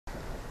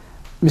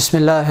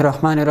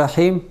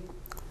Bismillahirrahmanirrahim.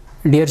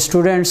 Dear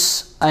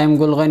students, I am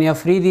Gul Ghani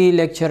Afridi,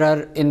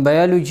 lecturer in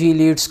Biology,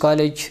 LEEDS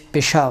College,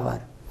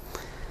 Peshawar.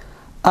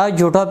 आज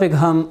जो topic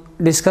हम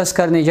discuss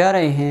करने जा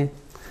रहे हैं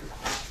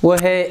वो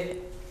है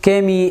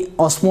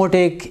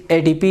Chemiosmotic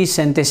ATP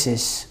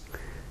synthesis.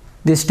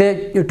 This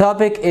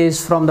topic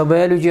is from the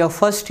biology of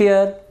first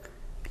year,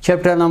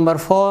 chapter number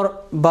 4,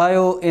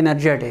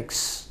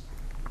 bioenergetics.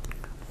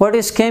 What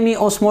is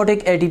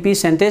chemiosmotic ATP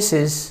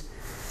synthesis?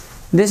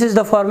 This is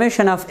the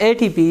formation of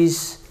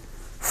ATPs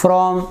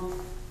from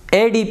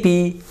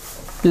ADP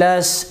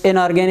plus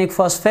inorganic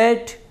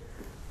phosphate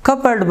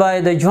coupled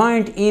by the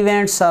joint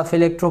events of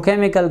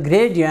electrochemical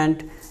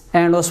gradient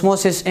and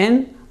osmosis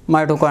in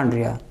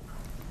mitochondria.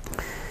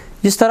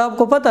 जिस तरह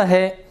आपको पता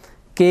है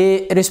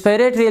कि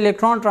respiratory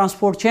electron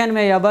transport chain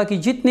में या बाकी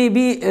जितनी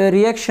भी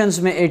रिएक्शंस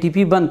में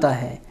ATP बनता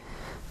है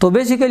तो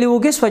बेसिकली वो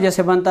किस वजह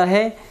से बनता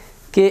है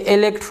कि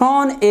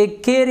इलेक्ट्रॉन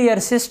एक कैरियर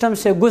सिस्टम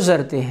से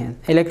गुज़रते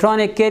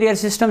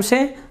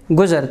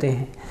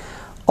हैं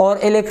और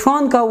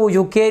इलेक्ट्रॉन का वो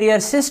जो कैरियर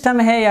सिस्टम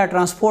है या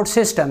ट्रांसपोर्ट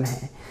सिस्टम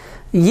है,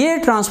 ये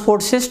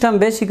ट्रांसपोर्ट सिस्टम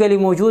बेसिकली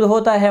मौजूद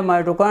होता है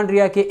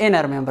माइटोकॉन्ड्रिया के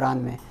इनर मेम्ब्रान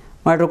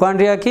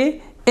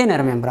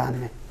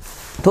में।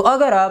 तो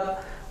अगर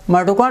आप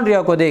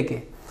माइटोकॉन्ड्रिया को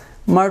देखें,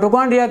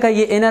 माइटोकॉन्ड्रिया का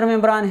ये इनर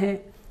मेम्ब्रान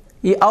है,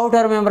 ये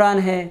आउटर मेम्ब्रान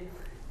है,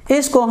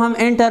 इसको हम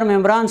इंटर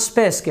मेम्ब्रान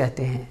स्पेस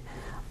कहते हैं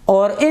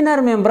और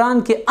इनर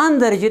मेम्ब्रान के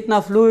अंदर जितना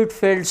फ्लूइड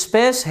फील्ड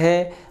स्पेस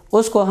है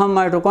उसको हम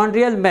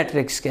माइटोकॉन्ड्रियल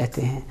मैट्रिक्स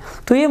कहते हैं।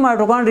 तो ये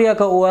माइटोकॉन्ड्रिया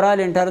का ओवरऑल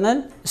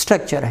इंटरनल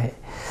स्ट्रक्चर है।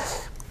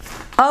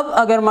 अब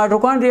अगर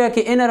माइटोकॉन्ड्रिया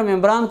के इनर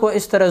मेम्ब्रान को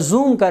इस तरह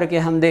जूम करके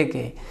हम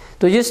देखें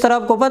तो जिस तरह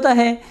आपको पता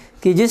है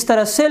कि जिस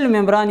तरह सेल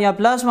मेम्ब्रान या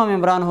प्लाज्मा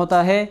मेम्ब्रान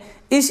होता है,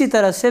 इसी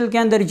तरह सेल के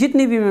अंदर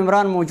जितनी भी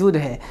मेम्ब्रान मौजूद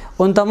है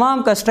उन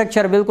तमाम का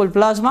स्ट्रक्चर बिल्कुल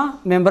प्लाज्मा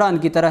मेम्ब्रान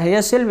की तरह है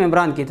या सेल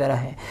मेम्ब्रान की तरह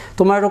है।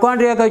 तो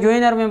माइटोकॉन्ड्रिया का जो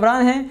इनर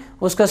मेम्ब्रान है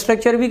उसका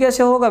स्ट्रक्चर भी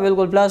कैसे होगा?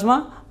 बिल्कुल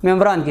प्लाज्मा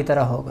मेम्ब्रान की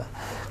तरह होगा।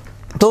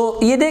 तो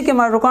ये देखिए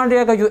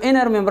माइटोकॉन्ड्रिया का जो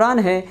इनर मेम्ब्रान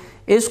है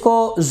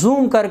इसको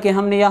जूम करके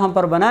हमने यहाँ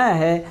पर बनाया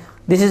है।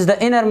 This is the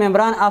inner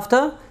membrane of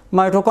the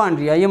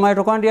mitochondria. ये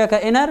माइटोकॉन्ड्रिया का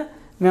इनर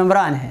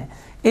मेम्ब्रान है।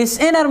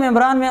 इस इनर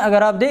मेम्ब्रान में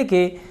अगर आप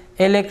देखें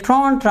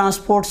इलेक्ट्रॉन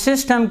ट्रांसपोर्ट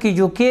सिस्टम की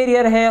जो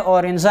कैरियर है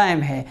और एंजाइम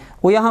है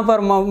वो यहाँ पर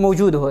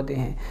मौजूद होते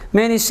हैं।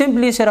 मैंने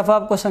सिंपली सिर्फ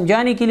आपको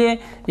समझाने के लिए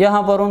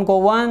यहाँ पर उनको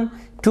 1,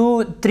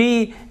 2,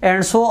 3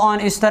 एंड सो ऑन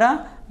इस तरह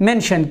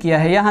मेंशन किया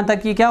है। यहाँ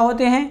तक कि क्या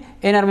होते हैं,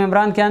 इनर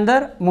मेम्ब्रान के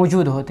अंदर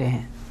मौजूद होते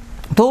हैं।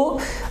 तो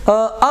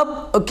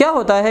अब क्या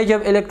होता है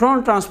जब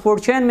इलेक्ट्रॉन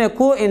ट्रांसपोर्ट चेन में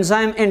को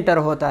एंजाइम एंटर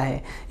होता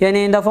है,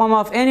 यानी in the form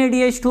of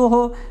NADH2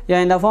 हो या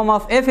in the form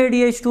of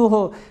FADH2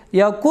 हो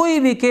या कोई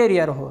भी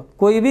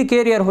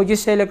कैरियर हो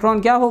जिससे इलेक्ट्रॉन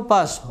क्या हो,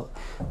 पास हो,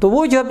 तो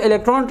वो जब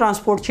इलेक्ट्रॉन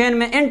ट्रांसपोर्ट चेन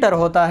में एंटर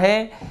होता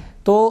है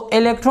तो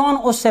इलेक्ट्रॉन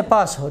उससे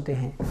पास होते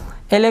हैं।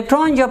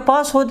 इलेक्ट्रॉन जब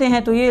पास होते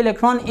हैं तो ये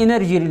इलेक्ट्रॉन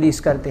एनर्जी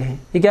रिलीज़ करते हैं।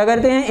 ये क्या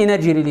करते हैं?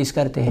 एनर्जी रिलीज़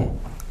करते हैं।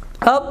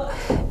 अब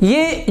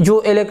ये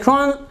जो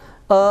इलेक्ट्रॉन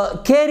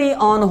कैरी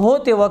ऑन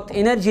होते वक्त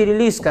एनर्जी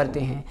रिलीज़ करते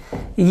हैं,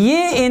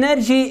 ये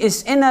एनर्जी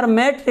इस इनर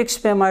मैट्रिक्स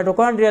पे,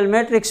 माइटोकॉन्ड्रियल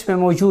मैट्रिक्स पे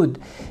मौजूद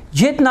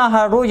जितना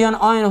हाइड्रोजन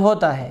आयन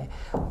होता है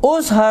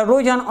उस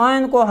हाइड्रोजन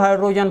आयन को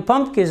हाइड्रोजन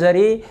पंप के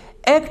ज़रिए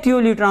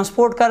एक्टिवली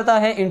ट्रांसपोर्ट करता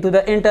है into the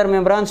inter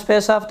membrane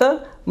space of the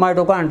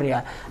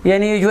mitochondria.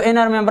 यानी ये जो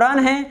इनर मेम्ब्रान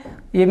है,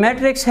 ये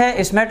मैट्रिक्स है,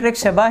 इस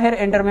मैट्रिक्स से बाहर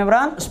इंटर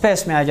मेम्ब्रान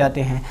स्पेस में आ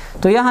जाते हैं।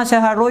 तो यहाँ से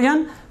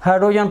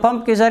हाइड्रोजन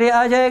पंप के ज़रिए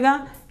आ जाएगा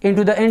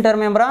into the inter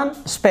membrane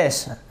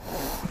space.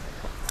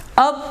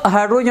 अब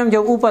हाइड्रोजन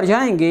जब ऊपर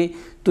जाएंगे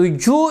तो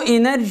जो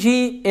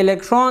एनर्जी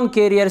इलेक्ट्रॉन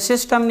कैरियर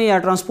सिस्टम ने या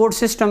ट्रांसपोर्ट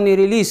सिस्टम ने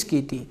रिलीज़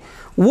की थी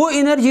वो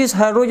एनर्जी इस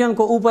हाइड्रोजन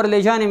को ऊपर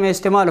ले जाने में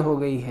इस्तेमाल हो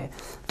गई है।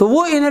 तो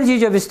वो एनर्जी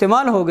जब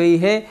इस्तेमाल हो गई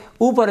है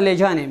ऊपर ले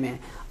जाने में,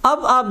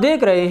 अब आप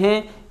देख रहे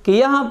हैं कि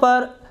यहाँ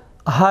पर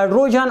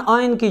हाइड्रोजन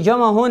आयन की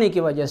जमा होने की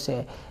वजह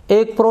से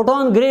एक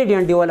प्रोटॉन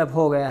ग्रेडियंट डेवलप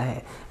हो गया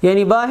है।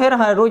 यानी बाहर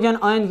हाइड्रोजन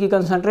आयन की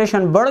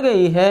कंसंट्रेशन बढ़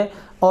गई है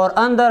और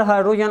अंदर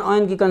हाइड्रोजन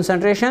आयन की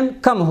कंसंट्रेशन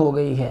कम हो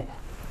गई है।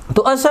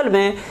 तो असल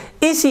में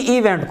इसी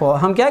इवेंट को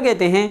हम क्या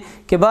कहते हैं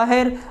कि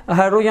बाहर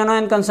हाइड्रोजन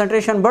आयन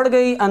कंसंट्रेशन बढ़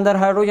गई, अंदर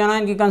हाइड्रोजन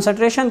आयन की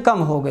कंसंट्रेशन कम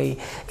हो गई।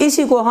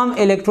 इसी को हम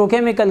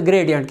इलेक्ट्रोकेमिकल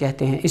ग्रेडियंट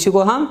कहते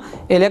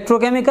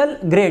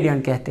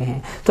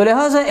हैं। तो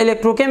लिहाजा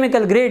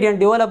इलेक्ट्रोकेमिकल ग्रेडियंट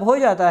डेवलप हो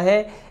जाता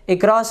है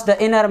across the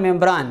inner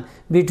membrane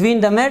between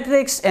the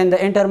matrix and the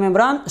inter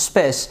membrane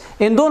space.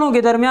 इन दोनों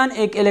के दरमियान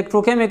एक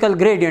इलेक्ट्रोकेमिकल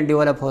ग्रेडियंट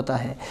डेवलप होता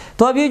है।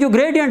 तो अब ये जो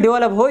ग्रेडियंट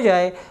डेवलप हो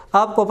जाए,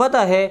 आपको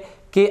पता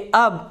है कि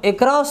अब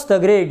अक्रॉस द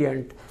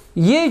ग्रेडियंट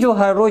ये जो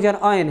हाइड्रोजन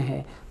आयन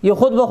है ये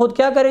खुद ब खुद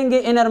क्या करेंगे,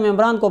 इनर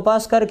मेम्ब्रान को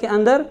पास करके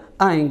अंदर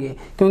आएंगे,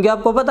 क्योंकि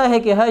आपको पता है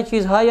कि हर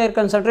चीज़ हायर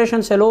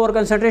कंसंट्रेशन से लोअर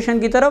कंसंट्रेशन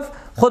की तरफ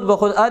खुद ब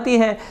खुद आती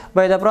है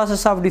by the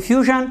process of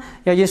diffusion,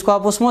 या जिसको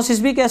आप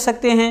ऑस्मोसिस भी कह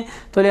सकते हैं।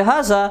 तो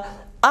लिहाजा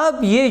अब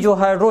ये जो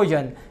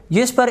हाइड्रोजन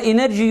जिस पर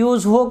एनर्जी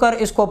यूज़ होकर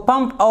इसको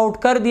पंप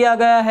आउट कर दिया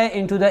गया है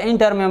into the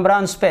inter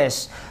membrane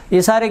space,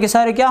 ये सारे के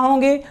सारे क्या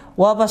होंगे,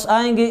 वापस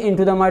आएंगे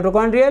इनटू द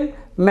माइटोकॉन्ड्रियल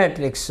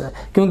मैट्रिक्स,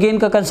 क्योंकि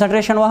इनका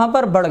कंसंट्रेशन वहाँ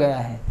पर बढ़ गया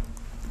है।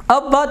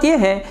 اب بات یہ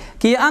ہے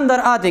کہ یہ اندر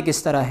آتے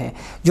کس طرح ہے.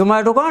 جو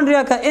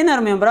مائٹوکانڈریا کا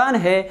انر ممبران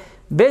ہے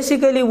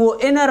بیسیکلی وہ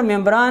انر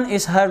ممبران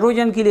اس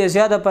ہائیڈروجن کے لیے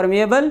زیادہ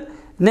پرمیبل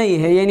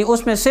نہیں ہے، یعنی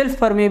اس میں سیلف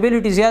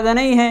پرمیبلٹی زیادہ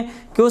نہیں ہے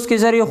کہ اس کے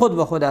ذریعے خود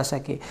بخود آ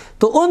سکے.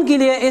 تو ان کے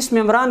لیے اس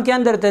ممبران کے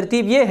اندر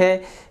ترتیب یہ ہے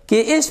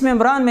کہ اس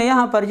ممبران میں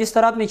یہاں پر جس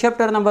طرح آپ نے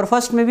چیپٹر نمبر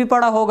 1 میں بھی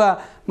پڑھا ہوگا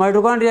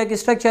مائٹوکانڈریا کی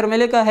اسٹرکچر میں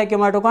لکھا ہے کہ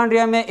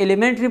مائٹوکانڈریا میں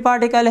ایلیمنٹری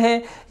پارٹیکل ہے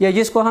یا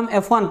جس کو ہم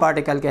F1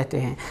 پارٹیکل کہتے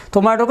ہیں.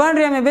 تو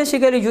مائٹوکانڈریا میں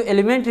بیسیکلی جو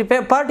ایلیمنٹری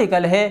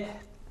پارٹیکل ہے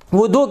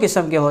وہ دو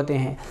قسم کے ہوتے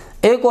ہیں،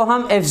 ایک کو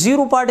ہم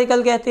F0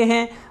 پارٹیکل کہتے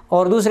ہیں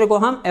اور دوسرے کو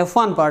ہم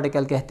F1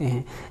 پارٹیکل کہتے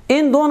ہیں.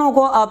 ان دونوں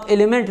کو آپ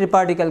ایلیمنٹری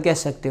پارٹیکل کہہ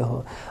سکتے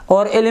ہو.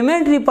 اور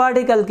ایلیمنٹری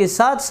پارٹیکل کے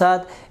ساتھ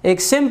ساتھ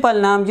ایک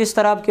سمپل نام جس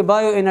طرح آپ کے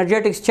بایو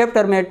انرجیٹکس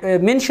چیپٹر میں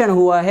منشن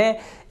ہوا ہے،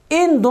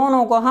 ان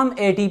دونوں کو ہم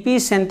ATP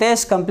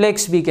سنتھیز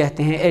کمپلیکس بھی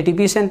کہتے ہیں،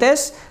 ATP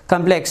سنتھیز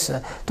کمپلیکس.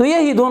 تو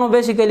یہی دونوں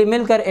بیسیکلی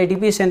مل کر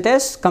ATP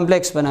سنتھیز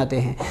کمپلیکس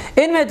بناتے ہیں.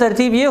 ان میں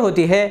ترتیب یہ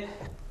ہوتی ہے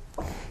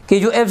کہ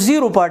جو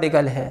F0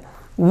 پارٹیکل ہے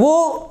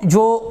وہ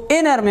جو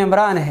انر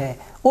ممبران ہے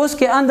اس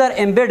کے اندر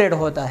ایمبیڈڈ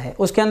ہوتا ہے،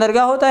 اس کے اندر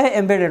کیا ہوتا ہے؟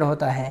 ایمبیڈڈ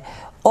ہوتا ہے.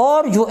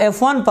 اور جو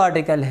F1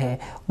 پارٹیکل ہے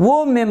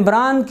وہ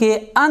ممبران کے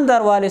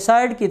اندر والے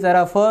سائڈ کی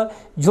طرف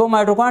جو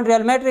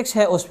مائٹوکانڈریل میٹرکس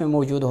ہے اس میں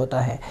موجود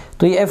ہوتا ہے.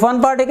 تو یہ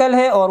F1 پارٹیکل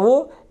ہے اور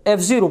وہ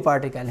F0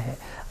 پارٹیکل ہے.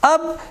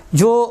 اب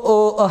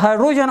جو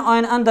ہائیڈروجن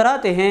آئن اندر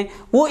آتے ہیں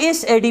وہ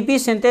اس ATP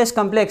سنتھیز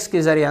کمپلیکس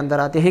کے ذریعے اندر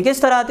آتے ہیں. کس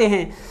طرح آتے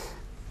ہیں؟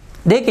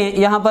 دیکھیں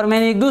یہاں پر میں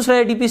نے ایک دوسرا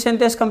ATP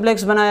سنتھیز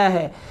کمپلیکس بنایا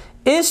ہے.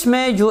 اس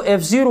میں جو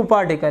F0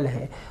 پارٹیکل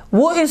ہے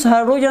وہ اس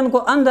ہائیڈروجن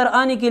کو اندر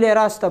آنے کے لیے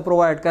راستہ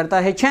پرووائڈ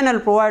کرتا ہے، چینل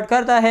پرووائڈ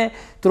کرتا ہے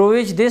through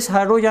which this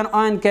hydrogen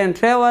ion can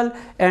travel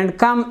and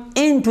come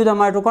into the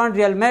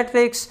mitochondrial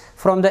matrix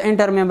from the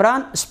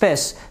intermembran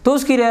space. تو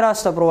اس کے لیے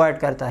راستہ پرووائڈ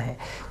کرتا ہے.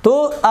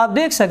 تو آپ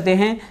دیکھ سکتے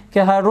ہیں کہ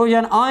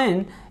ہائیڈروجن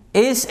آئن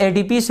اس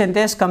ATP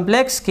سنتھیز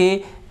کمپلیکس کے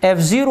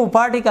F0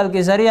 پارٹیکل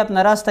کے ذریعے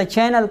اپنا راستہ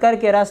چینل کر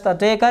کے راستہ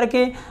طے کر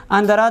کے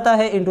اندر آتا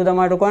ہے into the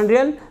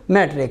mitochondrial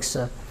matrix.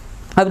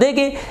 اب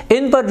دیکھیں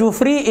ان پر جو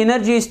فری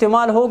انرجی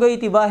استعمال ہو گئی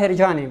تھی باہر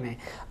جانے میں،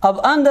 اب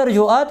اندر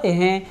جو آتے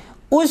ہیں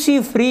اسی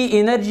فری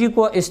انرجی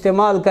کو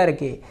استعمال کر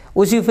کے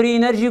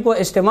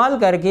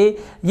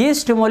یہ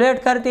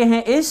اسٹیمولیٹ کرتے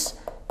ہیں اس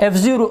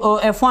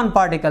F1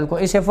 پارٹیکل کو،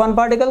 اس F1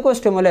 پارٹیکل کو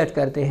اسٹیمولیٹ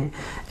کرتے ہیں.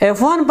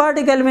 F1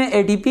 پارٹیکل میں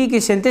ATP کی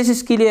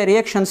سنتھیسس کے لیے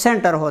ریئیکشن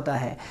سینٹر ہوتا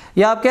ہے،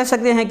 یا آپ کہہ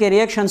سکتے ہیں کہ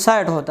ریئیکشن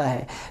سائٹ ہوتا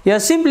ہے، یا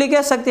سمپلی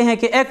کہہ سکتے ہیں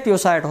کہ ایکٹیو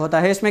سائٹ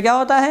ہوتا ہے. اس میں کیا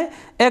ہوتا ہے؟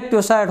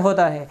 ایکٹیو سائٹ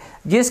ہوتا ہے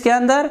جس کے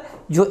اندر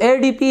جو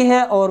ADP ہے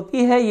اور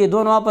P ہے یہ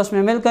دونوں آپس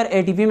میں مل کر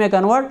ATP میں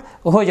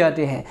کنورٹ ہو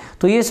جاتے ہیں.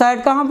 تو یہ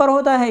سائٹ کہاں پر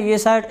ہوتا ہے؟ یہ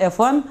سائٹ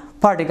F1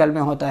 پارٹیکل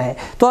میں ہوتا ہے.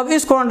 تو اب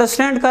اس کو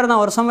انڈرسٹینڈ کرنا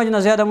اور سمجھنا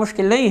زیادہ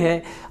مشکل نہیں ہے،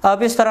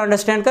 آپ اس طرح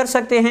انڈرسٹینڈ کر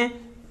سکتے ہیں.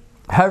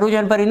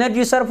 ہائیڈروجن پر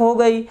انرجی صرف ہو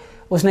گئی،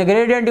 اس نے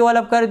گریڈینٹ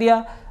ڈیولپ کر دیا.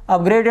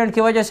 اب گریڈینٹ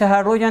کی وجہ سے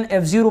ہائیڈروجن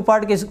F0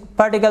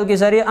 پارٹیکل کے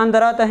ذریعے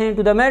اندر آتا ہے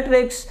انٹو دا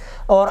میٹرکس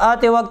اور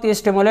آتے وقت یہ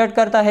اسٹیمولیٹ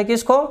کرتا ہے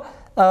کس کو؟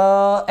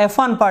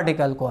 F1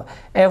 پارٹیکل کو.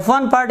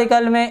 F1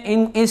 پارٹیکل میں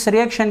اس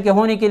ریئیکشن کے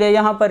ہونے کے لیے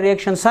یہاں پر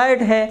ریئیکشن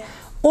سائٹ ہے.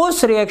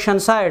 اس ریئیکشن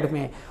سائٹ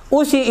میں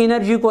اسی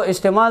انرجی کو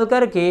استعمال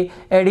کر کے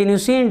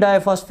ایڈینوسین ڈائی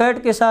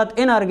فاسفیٹ کے ساتھ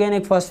ان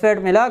آرگینک فاسفیٹ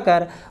ملا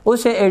کر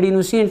اسے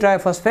ایڈینوسین ٹرائی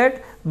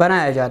فاسفیٹ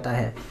بنایا جاتا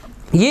ہے.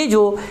 یہ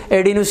جو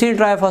ایڈینوسین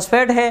ٹرائی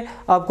فاسفیٹ ہے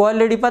آپ کو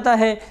آلریڈی پتہ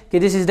ہے کہ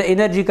دس از دا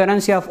انرجی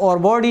کرنسی آف اور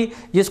باڈی،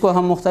 جس کو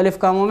ہم مختلف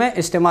کاموں میں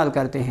استعمال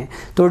کرتے ہیں.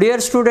 تو ڈیئر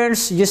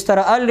اسٹوڈنٹس، جس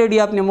طرح آلریڈی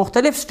آپ نے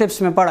مختلف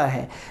سٹیپس میں پڑھا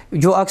ہے،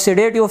 جو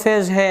آکسیڈیٹیو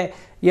فیز ہے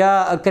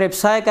یا کریبس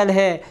سائیکل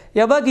ہے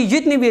یا باقی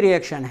جتنی بھی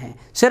ریئیکشن ہیں،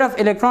 صرف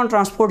الیکٹران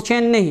ٹرانسپورٹ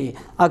چین نہیں،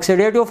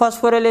 آکسیڈیٹیو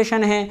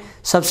فاسفوریلیشن ہے،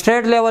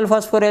 سبسٹریٹ لیول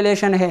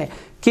فاسفوریلیشن ہے،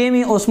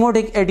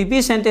 کیمیوسموٹک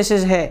ATP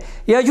سنتھیسس ہے،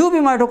 یا جو بھی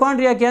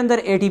مائٹوکانڈریا کے اندر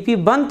ATP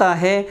بنتا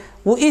ہے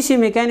وہ اسی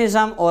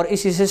میکینزم اور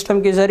اسی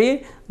سسٹم کے ذریعے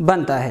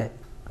بنتا ہے.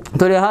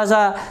 تو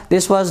لہٰذا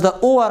this was the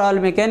overall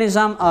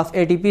mechanism of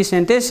ATP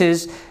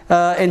synthesis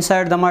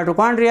inside the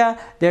mitochondria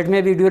that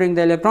may be during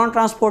the electron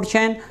transport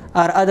chain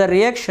or other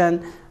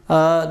reaction.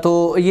 تو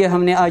یہ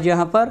ہم نے آج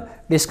یہاں پر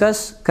ڈسکس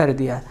کر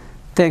دیا.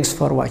 Thanks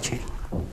for watching.